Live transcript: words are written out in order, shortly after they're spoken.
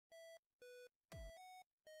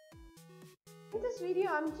In this video,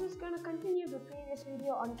 I'm just going to continue the previous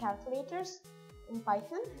video on calculators in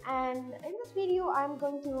Python, and in this video, I'm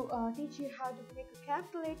going to teach you how to make a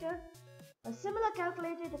calculator, a similar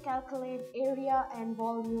calculator to calculate area and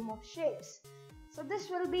volume of shapes. So this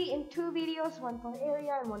will be in two videos, one for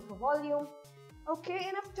area and one for volume. Okay,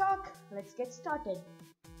 enough talk, let's get started.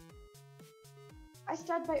 I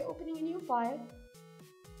start by opening a new file.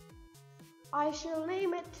 I shall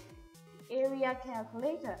name it area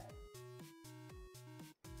calculator.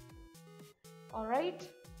 Alright,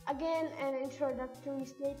 again an introductory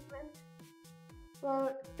statement.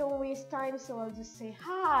 Well, don't waste time, so I'll just say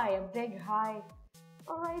hi, a big hi.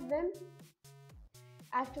 Alright then.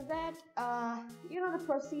 After that, you know the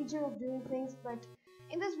procedure of doing things, but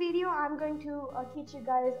in this video I'm going to teach you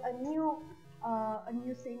guys a new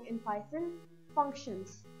thing in Python,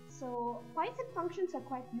 functions. So Python functions are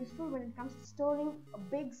quite useful when it comes to storing a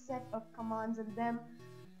big set of commands in them,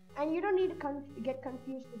 and you don't need to get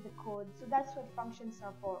confused with the code. So that's what functions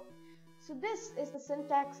are for. So this is the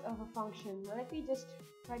syntax of a function. Let me just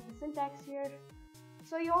write the syntax here.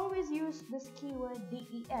 So you always use this keyword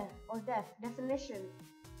def or definition.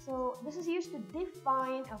 So this is used to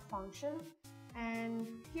define a function, and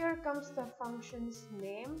here comes the function's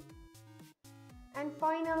name. And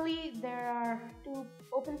finally there are two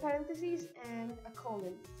open parentheses and a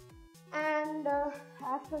colon. And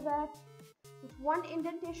after that, with one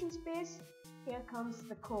indentation space, here comes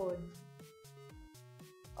the code.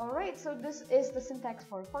 Alright, so this is the syntax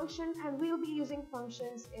for a function, and we'll be using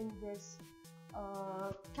functions in this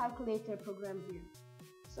calculator program here.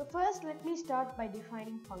 So first, let me start by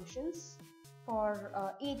defining functions for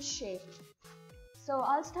each shape. So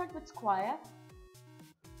I'll start with square,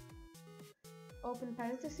 open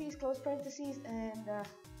parentheses, close parentheses, and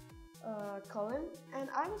colon. And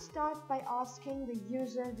I will start by asking the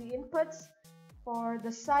user the inputs for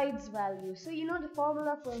the sides value. So you know the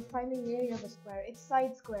formula for finding the area of a square, it's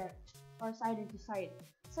side square or side into side.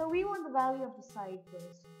 So we want the value of the side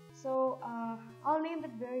first. So I'll name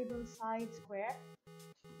that variable side square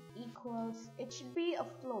equals, it should be a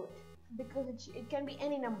float because it can be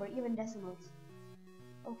any number, even decimals.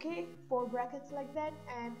 Okay, 4 brackets like that,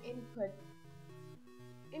 and input.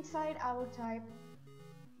 Inside I will type,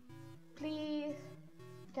 please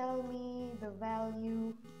tell me the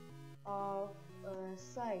value of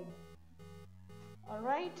side.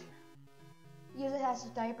 Alright, user has to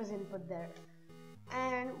type his input there,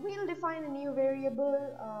 and we'll define a new variable,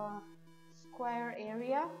 square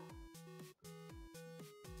area.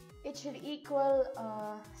 It should equal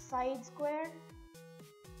side square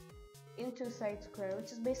into side square,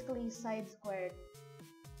 which is basically side squared.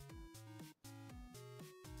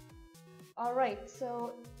 Alright,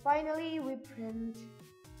 so finally we print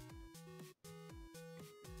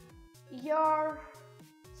your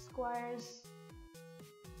square's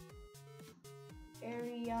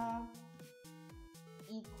area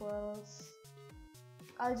equals,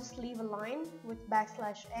 I'll just leave a line with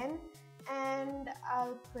 \n, and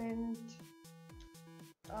I'll print,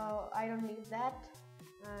 I don't need that,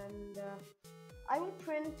 and I will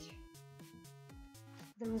print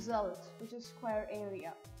the result, which is square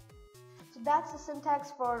area. So that's the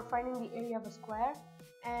syntax for finding the area of a square,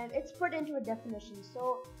 and it's put into a definition.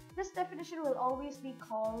 So this definition will always be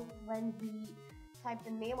called when we type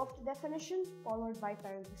the name of the definition followed by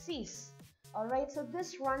parentheses. Alright, so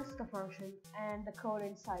this runs the function and the code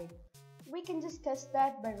inside. We can just test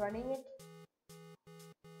that by running it.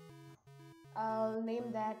 I'll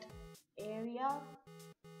name that area.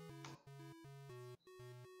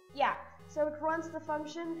 Yeah, so it runs the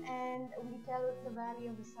function and we tell it the value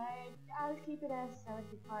of the side. I'll keep it as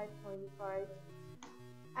 75.5,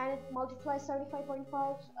 and it multiplies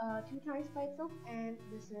 75.5 2 times by itself, and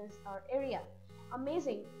this is our area.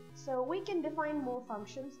 Amazing. So we can define more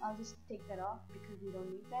functions. I'll just take that off because we don't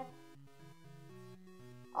need that.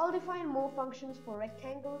 I'll define more functions for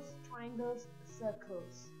rectangles, triangles,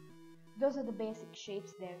 circles. Those are the basic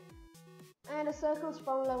shapes there. And a circle's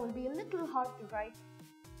formula will be a little hard to write,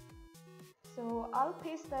 so I'll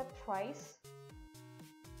paste that twice.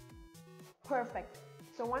 Perfect.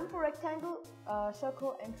 So one for rectangle,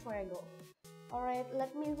 circle, and triangle. Alright,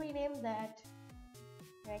 let me rename that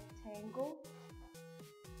rectangle,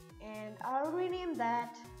 and I'll rename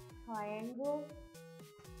that triangle,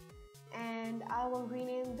 and I will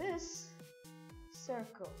rename this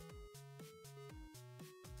circle.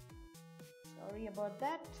 Sorry about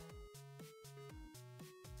that.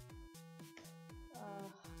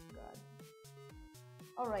 God.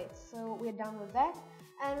 Alright, so we're done with that,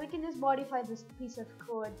 and we can just modify this piece of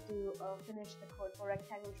code to finish the code for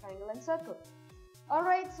rectangle, triangle, and circle.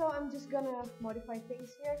 Alright, so I'm just gonna modify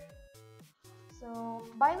things here. So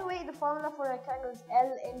by the way, the formula for rectangle is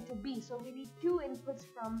L into B. So we need two inputs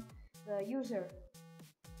from the user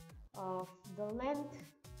of the length.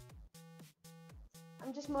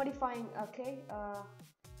 I'm just modifying, okay.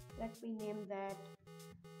 Let me name that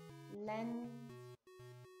len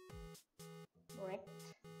rect,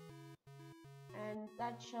 and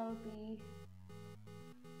that shall be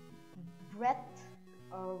breadth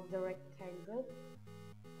of the rectangle.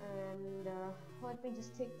 And let me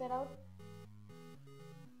just take that out,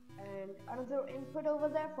 and another input over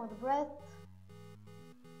there for the breadth,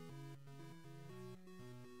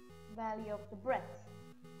 value of the breadth.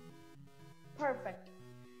 Perfect.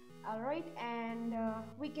 Alright, and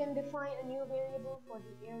we can define a new variable for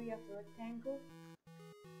the area of the rectangle.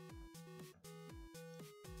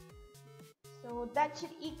 So that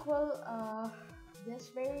should equal this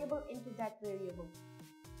variable into that variable.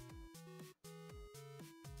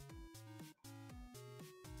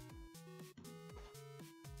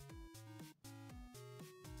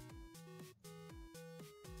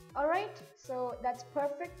 Alright, so that's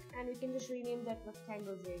perfect, and we can just rename that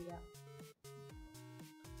rectangle's area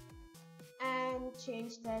and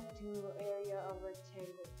change that to area of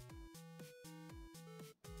rectangle.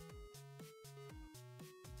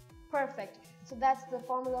 Perfect. So that's the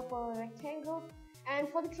formula for a rectangle. And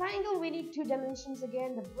for the triangle, we need two dimensions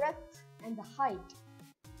again, the breadth and the height.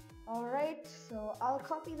 Alright, so I'll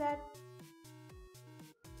copy that,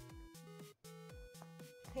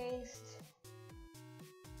 paste.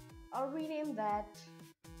 I'll rename that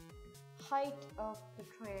height of the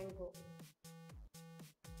triangle,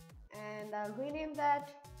 and I'll rename that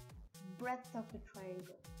breadth of the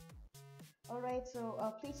triangle. Alright,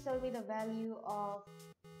 so please tell me the value of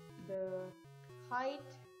the height,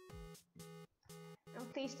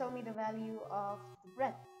 and please tell me the value of the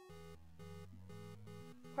breadth.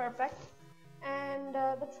 Perfect. And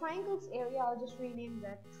the triangle's area, I'll just rename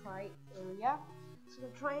that tri-area. So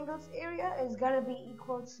the triangle's area is gonna be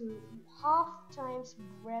equal to half times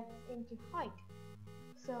breadth into height.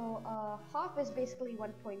 So half is basically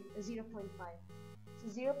 0.5. So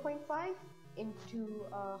 0.5 into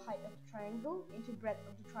height of the triangle into breadth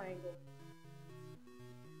of the triangle.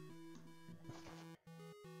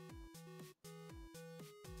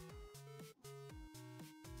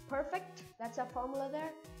 Perfect. That's our formula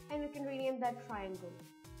there, and we can rename that triangle.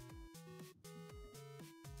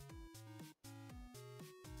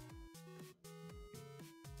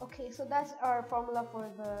 Okay, so that's our formula for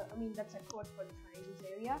the, that's a code for the triangle's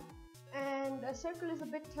area. And a circle is a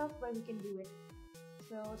bit tough, but we can do it.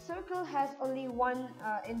 So circle has only one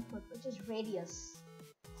input, which is radius.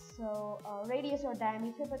 So radius or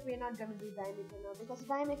diameter, but we're not going to do diameter now because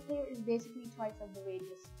diameter is basically twice of the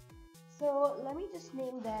radius. So let me just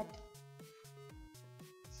name that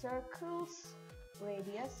circle's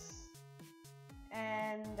radius,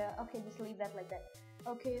 and okay, just leave that like that.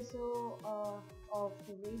 Okay, so of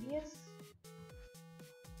the radius,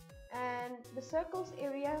 and the circle's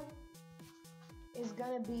area is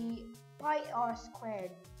gonna be pi r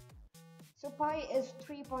squared. So pi is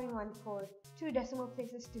 3.14, two decimal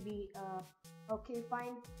places to be okay,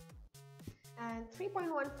 fine. And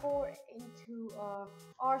 3.14 into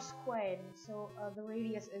r squared, so the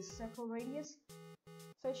radius is circle radius,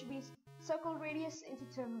 so it should be circle radius into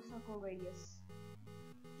circle radius.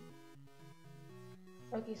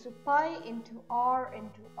 Okay, so pi into r,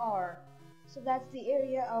 so that's the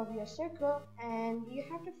area of your circle, and you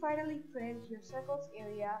have to finally print your circle's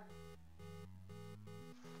area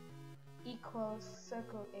equals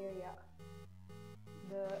circle area,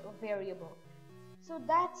 the variable. So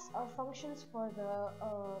that's our functions for the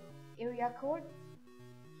area code.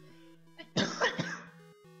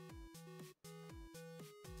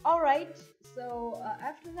 Alright, so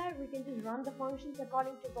after that we can just run the functions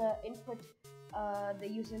according to the input the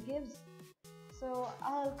user gives. So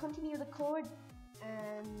I'll continue the code,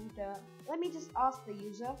 and let me just ask the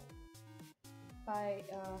user by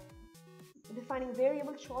defining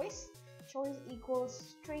variable choice. Choice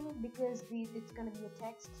equals string because it's going to be a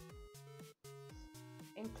text.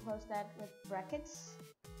 Enclose that with brackets,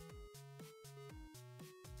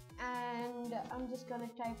 and I'm just gonna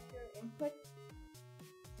type here input,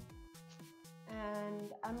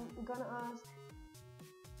 and I'm gonna ask,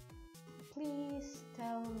 please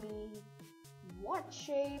tell me what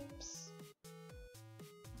shapes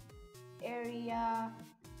area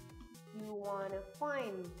you want to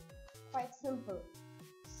find. Quite simple.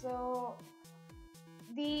 So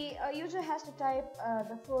the user has to type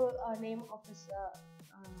the full name of this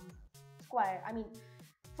square,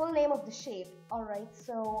 full name of the shape. Alright,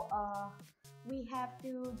 so we have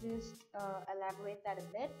to just elaborate that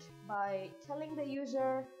a bit by telling the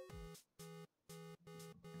user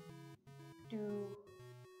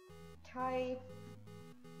to type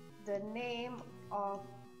the name of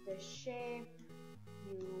the shape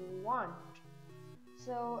you want.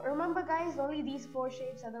 So remember guys, only these 4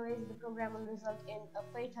 shapes, otherwise the program will result in a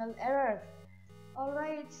fatal error.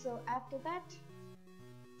 Alright, so after that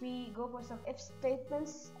we go for some if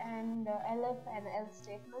statements and elif and else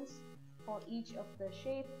statements for each of the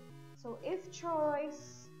shape. So if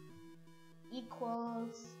choice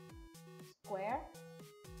equals square,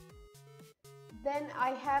 then I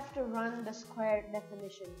have to run the square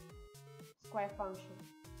definition, square function.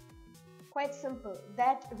 Quite simple.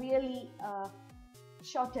 That really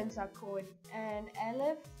shortens our code. And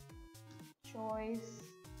elif choice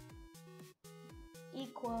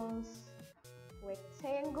equals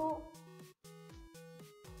rectangle,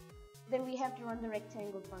 then we have to run the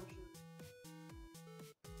rectangle function.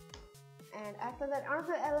 And after that,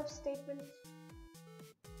 another elif statement,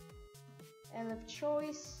 elif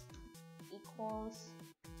choice equals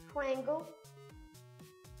triangle,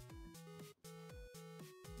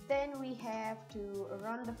 then we have to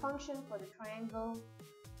run the function for the triangle.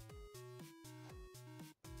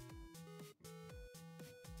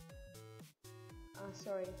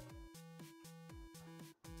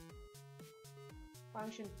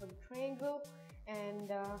 Function for the triangle, and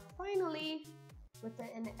finally with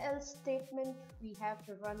an else statement we have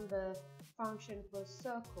to run the function for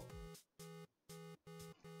circle.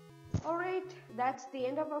 Alright, that's the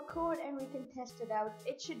end of our code and we can test it out.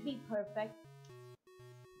 It should be perfect.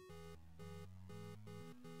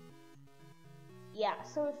 Yeah,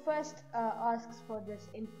 so it first asks for this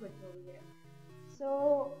input over here.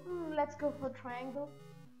 So let's go for triangle.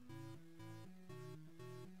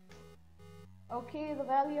 Okay, the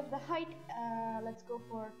value of the height, let's go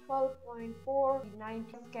for 12.4,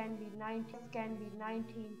 19 can be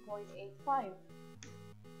 19.85.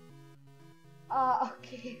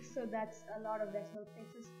 Okay, so that's a lot of decimal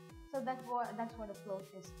places. So that's what a float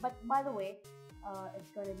is. But by the way,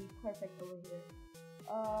 it's gonna be perfect over here.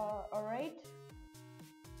 Alright.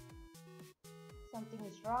 Something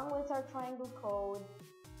is wrong with our triangle code.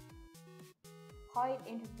 Height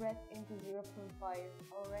into breadth into 0.5.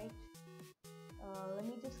 Alright. Let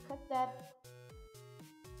me just cut that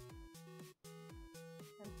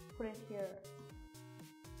and put it here.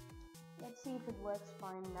 Let's see if it works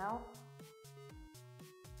fine now.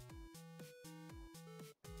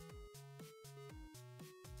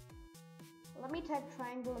 Let me type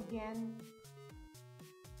triangle again.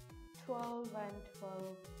 12 and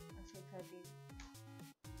 12, actually 13.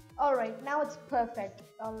 Alright, now it's perfect.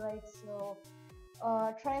 Alright, so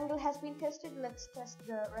triangle has been tested. Let's test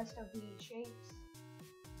the rest of the shapes.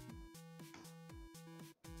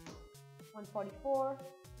 144,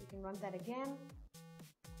 we can run that again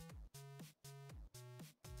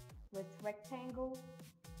with rectangle.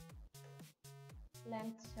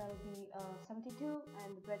 Length shall be 72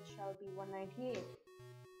 and the breadth shall be 198.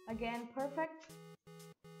 Again, perfect.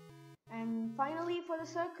 And finally for the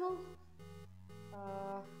circle,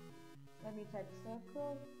 let me type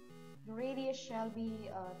circle. The radius shall be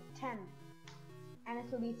 10 and it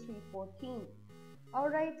will be 314.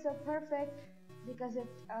 Alright, so perfect because it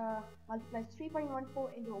multiplies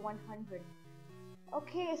 3.14 into 100.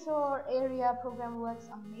 Okay, so our area program works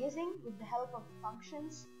amazing with the help of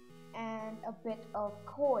functions and a bit of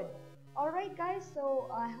code. Alright guys, so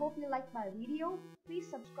I hope you liked my video. Please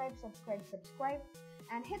subscribe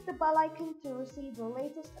and hit the bell icon to receive the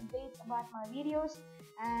latest updates about my videos,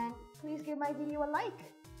 and please give my video a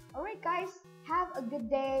like. Alright guys, have a good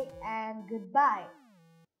day and goodbye.